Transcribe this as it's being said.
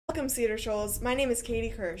Welcome, Cedar Shoals. My name is Katie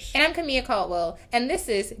Kirsch. And I'm Camilla Caldwell, and this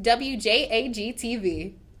is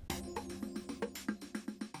WJAG-TV.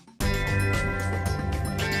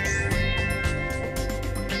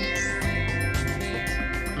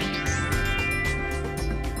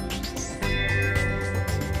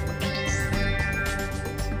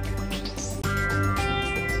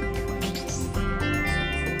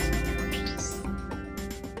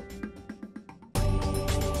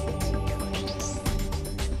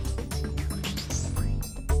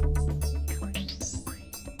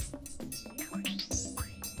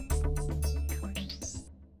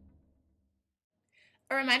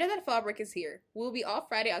 A reminder that fall break is here. We will be off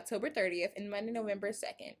Friday, October 30th and Monday, November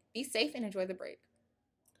 2nd. Be safe and enjoy the break.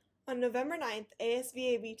 On November 9th,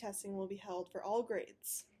 ASVAB testing will be held for all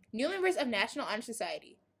grades. New members of National Honor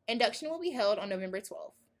Society. Induction will be held on November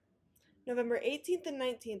 12th. November 18th and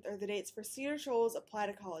 19th are the dates for Cedar Shoals Apply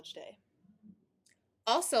to College Day.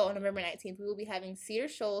 Also on November 19th, we will be having Cedar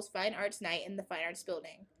Shoals Fine Arts Night in the Fine Arts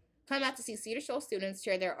Building. Come out to see Cedar Shoals students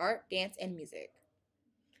share their art, dance, and music.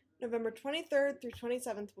 November 23rd through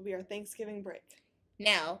 27th will be our Thanksgiving break.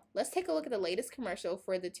 Now, let's take a look at the latest commercial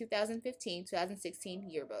for the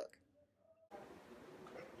 2015-2016 yearbook.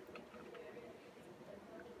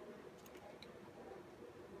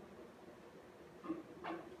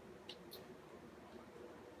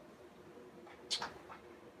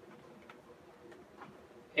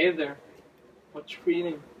 Hey there, what you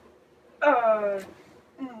reading?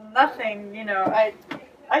 Nothing,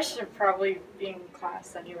 I should probably be in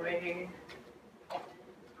class anyway.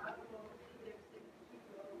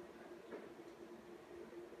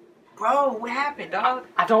 Bro, what happened, dog?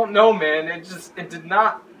 I don't know, man. It did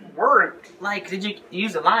not work. Like, did you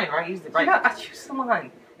use the line, right? Use the right. Yeah, I used the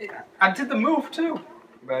line. I did the move, too.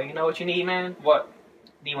 Bro, you know what you need, man? What?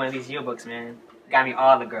 Need one of these yearbooks, man. Got me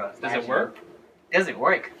all the girls. Does it work? Does it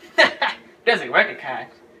work? Does it work, Akash?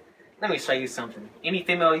 Let me show you something. Any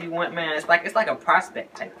female you want, man, it's like a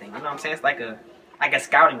prospect type thing. You know what I'm saying? It's like a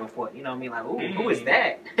scouting report. You know what I mean? Like, ooh, who is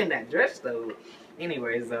that in that dress though?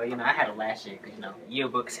 Anyways, though, I had it last year because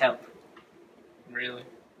yearbooks help. Really?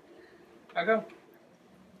 I go.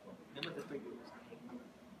 Remember the 3 rules?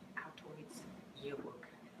 Altoids, yearbook,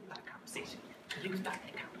 not a conversation. You can start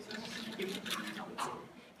that conversation. You can put it on the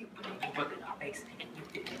you put it in your book in our face and you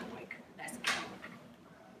did it awake.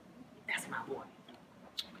 That's my boy.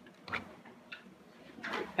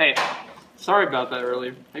 Hey, sorry about that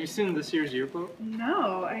earlier. Have you seen this year's yearbook?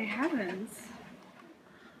 No, I haven't.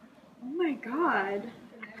 Oh my god,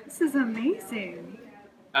 this is amazing.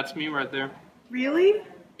 That's me right there. Really?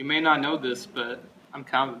 You may not know this, but I'm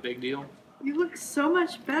kind of a big deal. You look so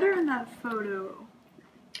much better in that photo.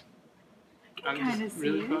 I'm just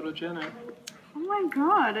really photogenic. Oh my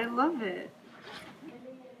god, I love it.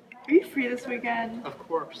 Are you free this weekend? Of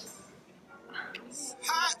course.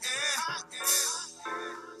 Hot and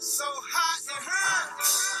so hot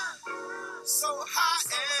and so hot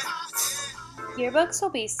and Yearbooks will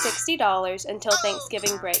be $60 until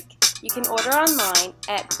Thanksgiving break. You can order online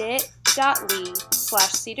at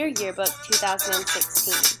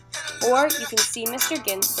bit.ly/cedaryearbook2016. Or you can see Mr.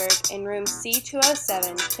 Ginsburg in room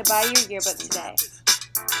C207 to buy your yearbook today.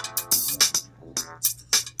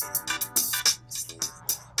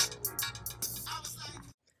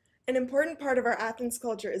 An important part of our Athens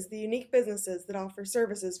culture is the unique businesses that offer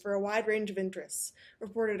services for a wide range of interests.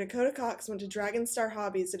 Reporter Dakota Cox went to Dragon Star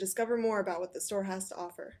Hobbies to discover more about what the store has to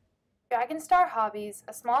offer. Dragon Star Hobbies,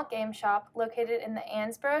 a small game shop located in the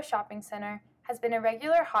Annesboro Shopping Center, has been a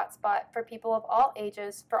regular hotspot for people of all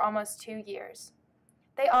ages for almost 2 years.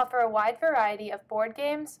 They offer a wide variety of board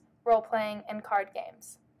games, role-playing, and card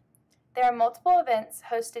games. There are multiple events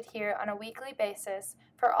hosted here on a weekly basis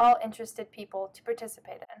for all interested people to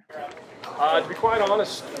participate in. To be quite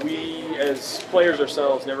honest, we as players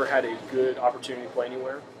ourselves never had a good opportunity to play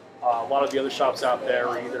anywhere. A lot of the other shops out there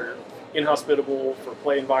were either inhospitable for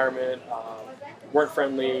play environment, weren't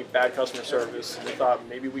friendly, bad customer service, and we thought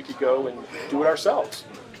maybe we could go and do it ourselves.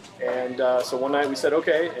 And so one night we said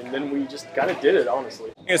okay, and then we just kind of did it,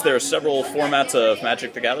 honestly. I guess there are several formats of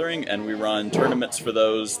Magic the Gathering, and we run tournaments for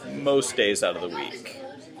those most days out of the week.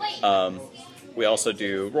 We also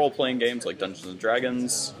do role-playing games like Dungeons &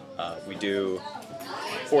 Dragons. We do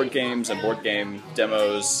board games and board game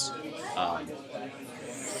demos.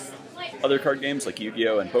 Other card games like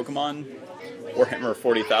Yu-Gi-Oh! And Pokemon. Warhammer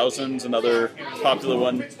 40,000 is another popular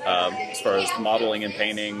one as far as modeling and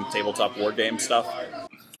painting, tabletop war game stuff.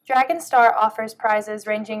 Dragon Star offers prizes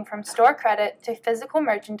ranging from store credit to physical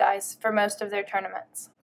merchandise for most of their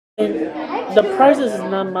tournaments. And the prizes is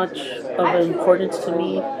not much of importance to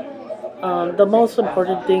me. The most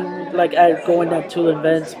important thing, like at going at two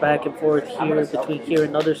events back and forth here between here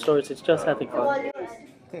and other stores, it's just having fun.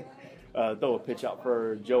 Throw a pitch out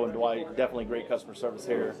for Joe and Dwight. Definitely great customer service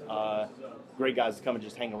here. Great guys to come and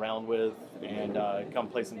just hang around with and come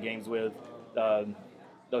play some games with.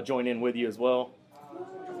 They'll join in with you as well.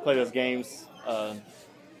 Play those games.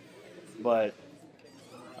 But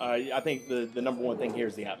I think the number one thing here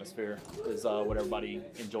is the atmosphere, is what everybody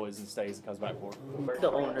enjoys and stays and comes back for.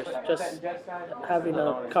 The owners, just having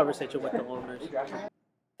a conversation with the owners.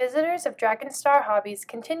 Visitors of Dragon Star Hobbies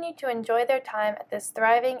continue to enjoy their time at this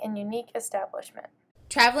thriving and unique establishment.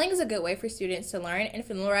 Traveling is a good way for students to learn and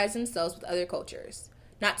familiarize themselves with other cultures,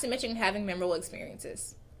 not to mention having memorable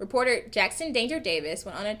experiences. Reporter Jackson Danger Davis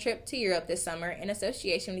went on a trip to Europe this summer in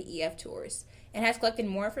association with EF Tours and has collected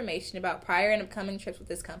more information about prior and upcoming trips with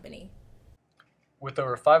this company. With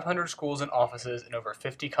over 500 schools and offices in over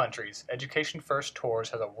 50 countries, Education First Tours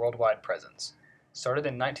has a worldwide presence. Started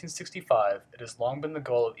in 1965, it has long been the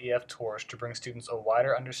goal of EF Tours to bring students a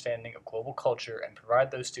wider understanding of global culture and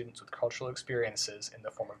provide those students with cultural experiences in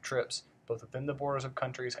the form of trips, both within the borders of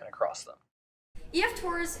countries and across them. EF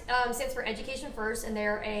Tours stands for Education First, and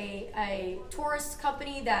they're a tourist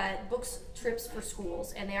company that books trips for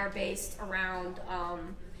schools, and they are based around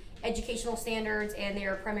educational standards, and they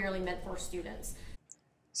are primarily meant for students.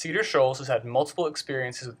 Cedar Shoals has had multiple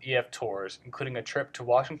experiences with EF Tours, including a trip to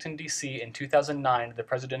Washington, D.C. in 2009 to the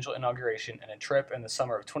presidential inauguration and a trip in the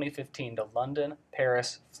summer of 2015 to London,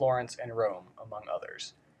 Paris, Florence, and Rome, among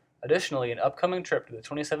others. Additionally, an upcoming trip to the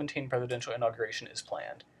 2017 presidential inauguration is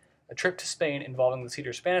planned. A trip to Spain involving the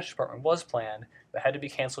Cedar Spanish department was planned, but had to be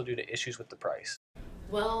canceled due to issues with the price.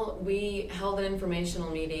 Well, we held an informational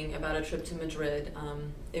meeting about a trip to Madrid.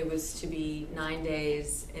 It was to be 9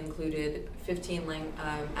 days, included 15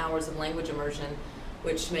 hours of language immersion,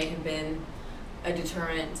 which may have been a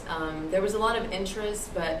deterrent. There was a lot of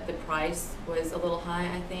interest, but the price was a little high,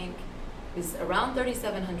 I think. It was around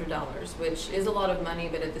 $3,700, which is a lot of money,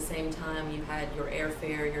 but at the same time, you had your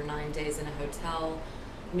airfare, your 9 days in a hotel,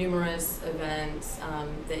 numerous events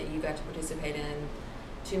that you got to participate in,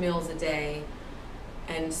 2 meals a day.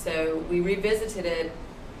 And so we revisited it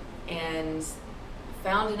and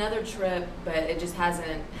found another trip, but it just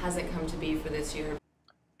hasn't come to be for this year.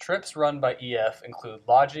 Trips run by EF include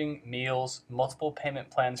lodging, meals, multiple payment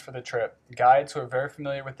plans for the trip, guides who are very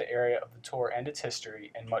familiar with the area of the tour and its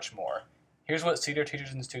history, and much more. Here's what Cedar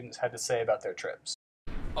teachers and students had to say about their trips.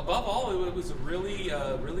 Above all, it was a really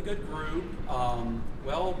good group,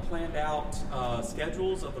 well planned out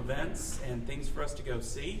schedules of events and things for us to go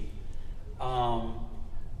see.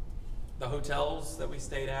 The hotels that we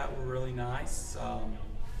stayed at were really nice.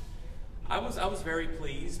 I was very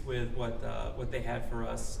pleased with what they had for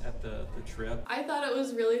us at the trip. I thought it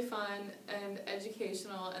was really fun and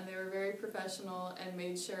educational, and they were very professional and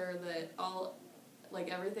made sure that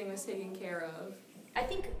everything was taken care of. I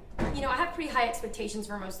think, I have pretty high expectations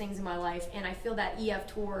for most things in my life, and I feel that EF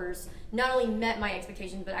Tours not only met my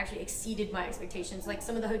expectations, but actually exceeded my expectations. Like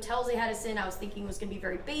some of the hotels they had us in, I was thinking was going to be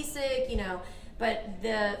very basic, but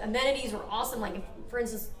the amenities were awesome. Like, for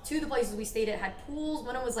instance, 2 of the places we stayed at had pools.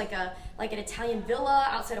 One of them was like an Italian villa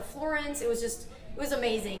outside of Florence. It was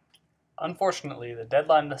amazing. Unfortunately, the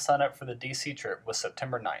deadline to sign up for the DC trip was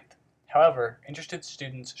September 9th. However, interested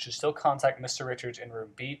students should still contact Mr. Richards in room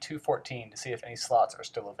B214 to see if any slots are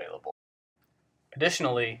still available.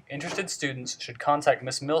 Additionally, interested students should contact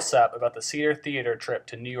Ms. Millsap about the Cedar Theater trip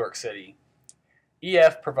to New York City.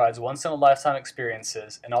 EF provides once-in-a-lifetime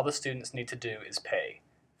experiences, and all the students need to do is pay.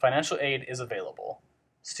 Financial aid is available.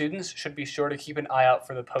 Students should be sure to keep an eye out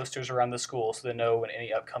for the posters around the school so they know when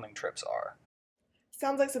any upcoming trips are.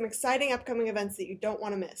 Sounds like some exciting upcoming events that you don't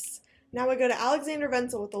want to miss. Now we go to Alexander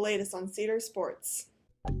Venzel with the latest on Cedar sports.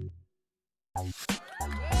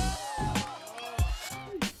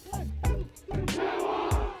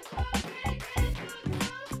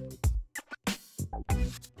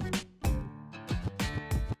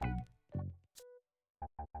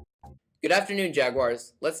 Good afternoon,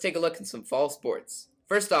 Jaguars. Let's take a look at some fall sports.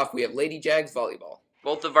 First off, we have Lady Jags volleyball.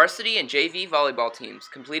 Both the varsity and JV volleyball teams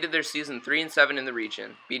completed their season 3 and 7 in the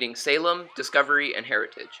region, beating Salem, Discovery, and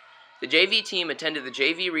Heritage. The JV team attended the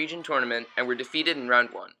JV region tournament and were defeated in round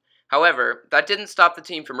 1. However, that didn't stop the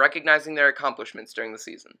team from recognizing their accomplishments during the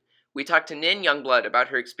season. We talked to Nin Youngblood about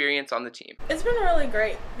her experience on the team. It's been really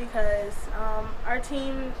great because our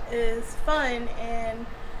team is fun and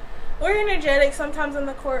we're energetic. Sometimes on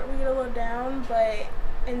the court we get a little down, but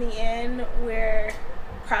in the end we're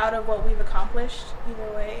proud of what we've accomplished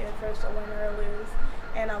either way, if it's a win or a lose,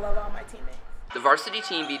 and I love all my teammates. The varsity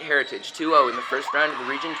team beat Heritage 2-0 in the first round of the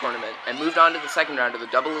region tournament and moved on to the second round of the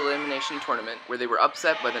double elimination tournament, where they were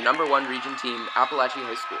upset by the #1 region team, Appalachia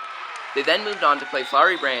High School. They then moved on to play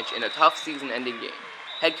Flowery Branch in a tough season-ending game.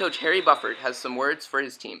 Head coach Harry Bufford has some words for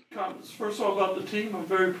his team. First of all, about the team, I'm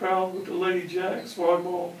very proud that the Lady Jags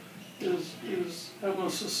volleyball is having a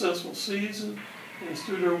successful season, and it's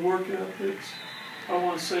through their work ethics. I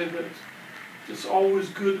want to say that it's always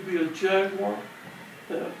good to be a Jaguar.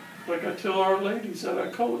 That, like I tell our ladies that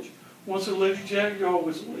I coach, once a Lady Jag, you're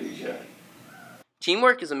always a Lady Jag.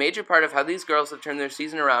 Teamwork is a major part of how these girls have turned their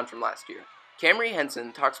season around from last year. Camry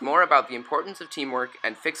Henson talks more about the importance of teamwork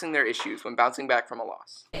and fixing their issues when bouncing back from a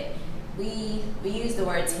loss. We use the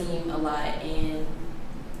word team a lot, and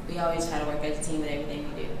we always try to work as a team in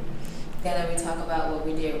everything we do. Together we talk about what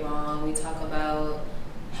we did wrong, we talk about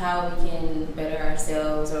how we can better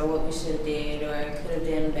ourselves or what we should have did or could have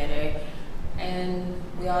done better. And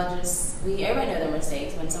everybody knows their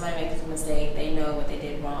mistakes. When somebody makes a mistake, they know what they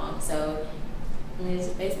did wrong. So, I mean, it's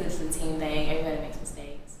basically just a team thing. Everybody makes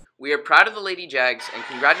mistakes. We are proud of the Lady Jags and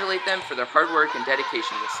congratulate them for their hard work and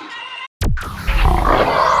dedication this season.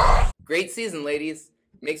 Great season, ladies.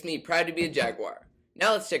 Makes me proud to be a Jaguar.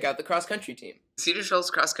 Now let's check out the cross-country team. The Cedar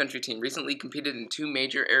Shoals cross-country team recently competed in 2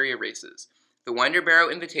 major area races, the Winder Barrow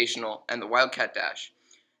Invitational and the Wildcat Dash.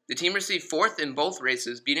 The team received 4th in both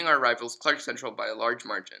races, beating our rivals Clark Central by a large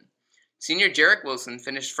margin. Senior Jarek Wilson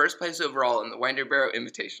finished 1st place overall in the Winder Barrow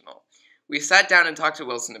Invitational. We sat down and talked to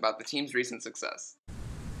Wilson about the team's recent success.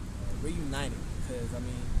 We're united because, I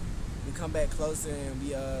mean, we come back closer and we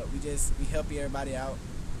help everybody out.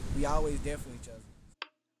 We always there for each other.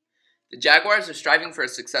 The Jaguars are striving for a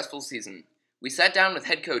successful season. We sat down with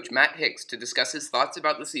head coach Matt Hicks to discuss his thoughts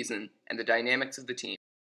about the season and the dynamics of the team.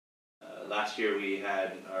 Last year we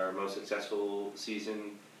had our most successful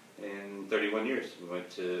season in 31 years. We went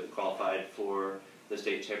to qualified for the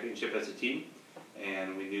state championship as a team,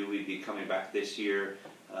 and we knew we'd be coming back this year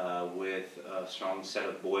with a strong set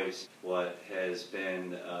of boys. What has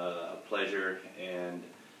been a pleasure and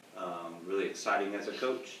really exciting as a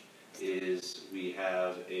coach is we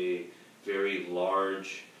have a very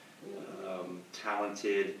large,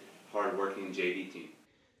 talented, hard-working JV team.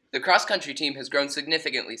 The cross-country team has grown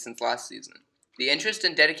significantly since last season. The interest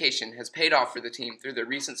and dedication has paid off for the team through their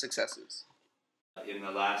recent successes. In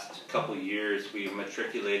the last couple of years, we've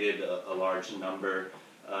matriculated a large number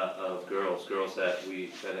of girls that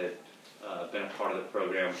had been a part of the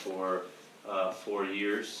program for 4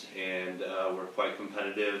 years, and we're quite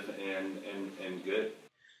competitive and good.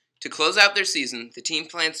 To close out their season, the team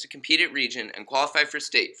plans to compete at region and qualify for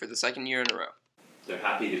state for the 2nd year in a row. They're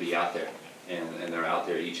happy to be out there, and they're out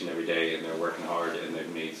there each and every day, and they're working hard, and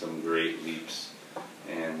they've made some great leaps,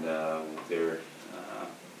 and they're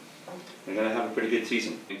going to have a pretty good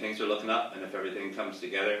season. Things are looking up, and if everything comes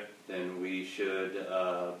together, then we should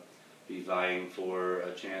be vying for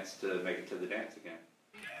a chance to make it to the dance again.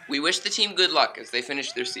 We wish the team good luck as they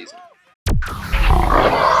finish their season.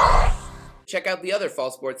 Check out the other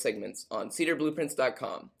fall sports segments on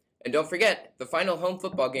cedarblueprints.com. And don't forget, the final home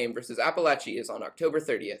football game versus Appalachia is on October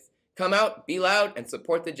 30th. Come out, be loud, and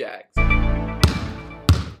support the Jags.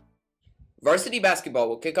 Varsity basketball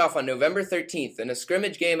will kick off on November 13th in a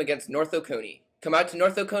scrimmage game against North Oconee. Come out to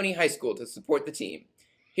North Oconee High School to support the team.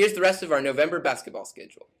 Here's the rest of our November basketball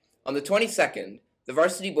schedule. On the 22nd, the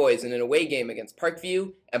varsity boys in an away game against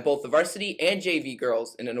Parkview, and both the varsity and JV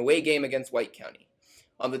girls in an away game against White County.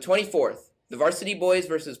 On the 24th, the varsity boys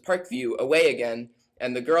versus Parkview away again,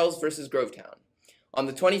 and the girls versus Grovetown. On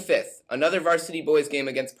the 25th, another varsity boys game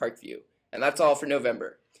against Parkview. And that's all for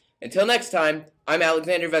November. Until next time, I'm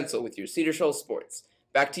Alexander Venzel with your Cedar Shoals Sports.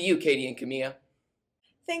 Back to you, Katie and Camilla.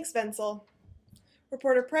 Thanks, Venzel.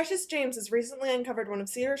 Reporter Precious James has recently uncovered one of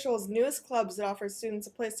Cedar Shoals' newest clubs that offers students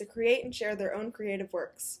a place to create and share their own creative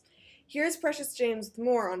works. Here's Precious James with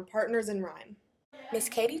more on Partners in Rhyme. Miss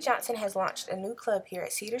Katie Johnson has launched a new club here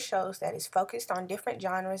at Cedar Shoals that is focused on different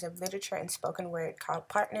genres of literature and spoken word called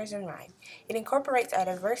Partners in Rhyme. It incorporates a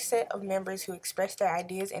diverse set of members who express their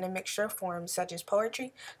ideas in a mixture of forms such as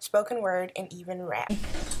poetry, spoken word, and even rap.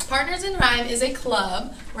 Partners in Rhyme is a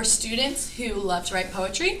club where students who love to write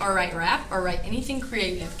poetry or write rap or write anything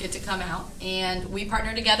creative get to come out, and we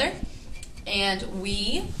partner together and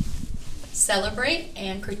we celebrate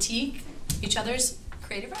and critique each other's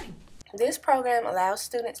creative writing. This program allows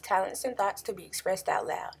students' talents and thoughts to be expressed out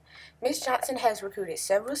loud. Ms. Johnson has recruited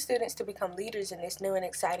several students to become leaders in this new and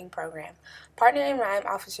exciting program. Partner in Rhyme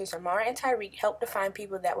officers Amara and Tyreek helped to find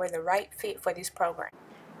people that were the right fit for this program.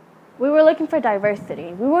 We were looking for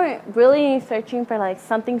diversity. We weren't really searching for like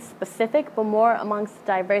something specific, but more amongst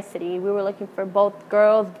diversity. We were looking for both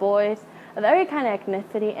girls, boys, of every kind of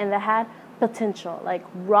ethnicity, and that had potential, like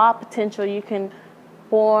raw potential you can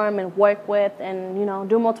form and work with and, you know,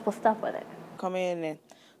 do multiple stuff with it. Come in and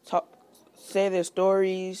talk, say their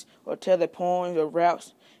stories or tell their poems or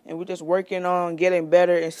raps, and we're just working on getting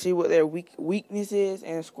better and see what their weaknesses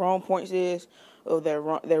and strong points is of their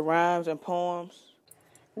rhymes and poems.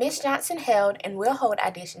 Ms. Johnson held and will hold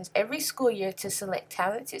auditions every school year to select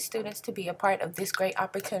talented students to be a part of this great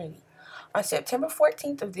opportunity. On September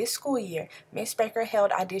 14th of this school year, Ms. Baker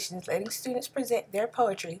held auditions letting students present their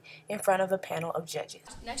poetry in front of a panel of judges.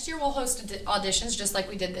 Next year we'll host auditions just like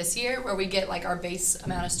we did this year, where we get like our base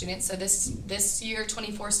amount of students. So this year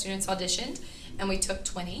 24 students auditioned and we took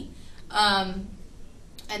 20. And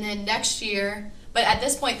then next year, but at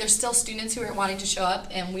this point there's still students who are wanting to show up,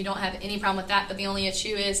 and we don't have any problem with that. But the only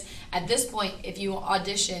issue is at this point, if you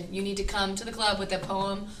audition, you need to come to the club with a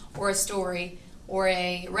poem or a story or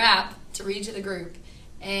a rap to read to the group,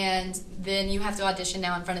 and then you have to audition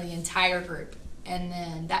now in front of the entire group, and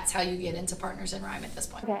then that's how you get into Partners in Rhyme at this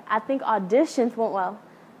point. Okay, I think auditions went well.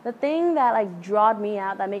 The thing that like drawed me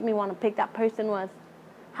out, that made me want to pick that person, was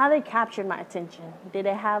how they captured my attention. Did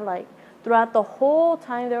they have like, throughout the whole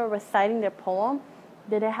time they were reciting their poem,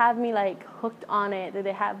 did they have me like hooked on it?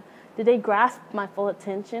 Did they grasp my full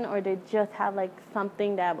attention, or did they just have like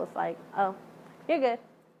something that was like, oh, you're good?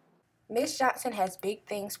 Ms. Johnson has big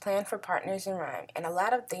things planned for Partners in Rhyme and a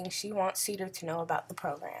lot of things she wants Cedar to know about the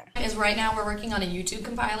program. Right now we're working on a YouTube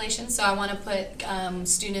compilation, so I want to put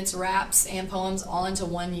students' raps and poems all into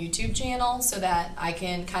one YouTube channel so that I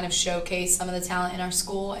can kind of showcase some of the talent in our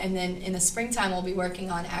school. And then in the springtime we'll be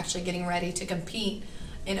working on actually getting ready to compete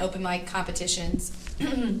in open mic competitions.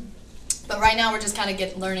 But right now we're just kind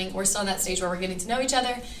of learning. We're still in that stage where we're getting to know each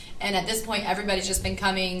other. And at this point, everybody's just been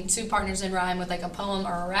coming to Partners in Rhyme with like a poem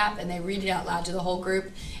or a rap, and they read it out loud to the whole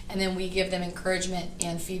group, and then we give them encouragement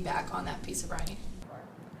and feedback on that piece of writing.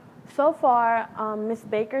 So far, Ms.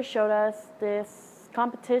 Baker showed us this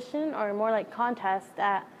competition, or more like contest,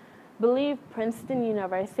 that I believe Princeton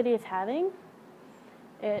University is having.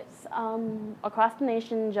 It's across the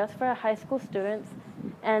nation just for high school students,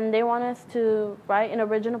 and they want us to write an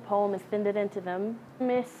original poem and send it in to them.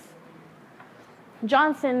 Miss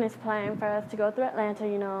Johnson is planning for us to go through Atlanta,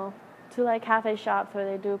 you know, to like cafe shops where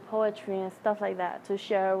they do poetry and stuff like that, to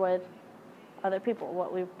share with other people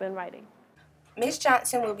what we've been writing. Ms.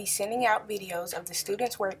 Johnson will be sending out videos of the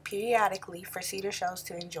students' work periodically for Cedar Shoals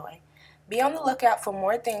to enjoy. Be on the lookout for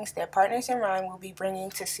more things that Partners in Rhyme will be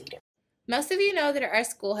bringing to Cedar. Most of you know that our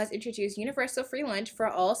school has introduced universal free lunch for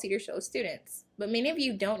all Cedar Shoals students, but many of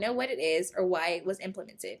you don't know what it is or why it was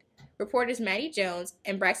implemented. Reporters Maddie Jones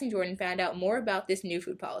and Braxton Jordan found out more about this new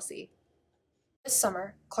food policy. This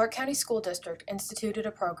summer, Clark County School District instituted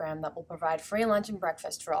a program that will provide free lunch and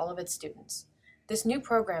breakfast for all of its students. This new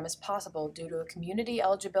program is possible due to a community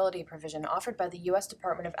eligibility provision offered by the U.S.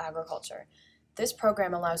 Department of Agriculture. This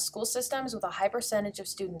program allows school systems with a high percentage of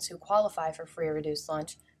students who qualify for free or reduced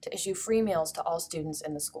lunch to issue free meals to all students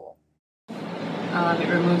in the school. It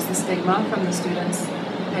removes the stigma from the students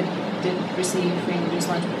that didn't receive free and reduced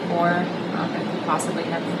lunch before, that could possibly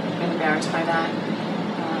have been embarrassed by that,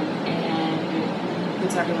 and it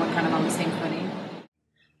puts everyone kind of on the same footing.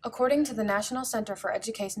 According to the National Center for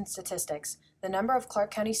Education Statistics, the number of Clark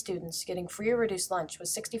County students getting free or reduced lunch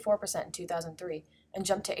was 64% in 2003 and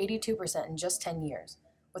jumped to 82% in just 10 years.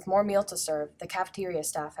 With more meal to serve, the cafeteria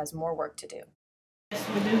staff has more work to do. Yes,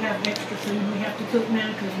 we do have extra food we have to cook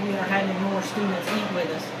now because we are having more students eat with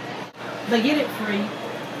us. They get it free.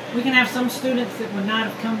 We can have some students that would not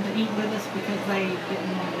have come to eat with us because they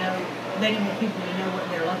didn't want to know, they didn't want people to know what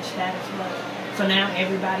their lunch status was. So now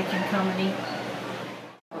everybody can come and eat.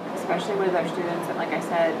 Especially with our students, and like I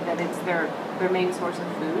said, that it's their main source of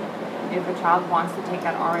food. If a child wants to take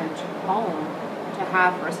that orange home to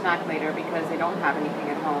have for a snack later because they don't have anything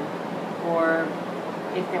at home, or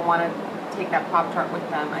if they want to take that Pop-Tart with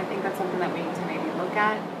them, I think that's something that we need to maybe look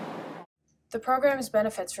at. The program's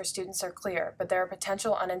benefits for students are clear, but there are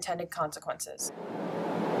potential unintended consequences.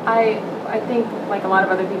 I think, like a lot of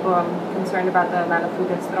other people, I'm concerned about the amount of food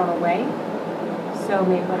that's thrown away. So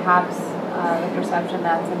maybe perhaps the perception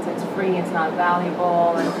that since it's free, it's not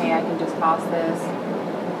valuable, and hey, I can just toss this.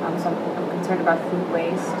 So I'm concerned about food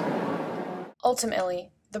waste.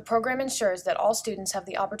 Ultimately, the program ensures that all students have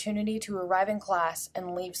the opportunity to arrive in class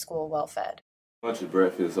and leave school well fed. Lunch and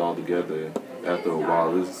breakfast all together, after a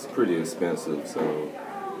while, is pretty expensive, so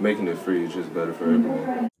making it free is just better for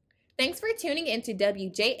everyone. Thanks for tuning into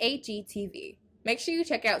WJAG-TV. Make sure you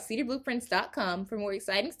check out CedarBlueprints.com for more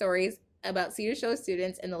exciting stories about Cedar Shoals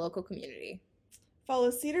students in the local community. Follow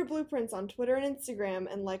Cedar Blueprints on Twitter and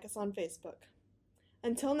Instagram, and like us on Facebook.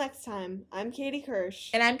 Until next time, I'm Katie Kirsch.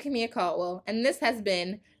 And I'm Camilla Caldwell, and this has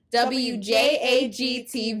been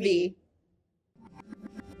WJAG-TV.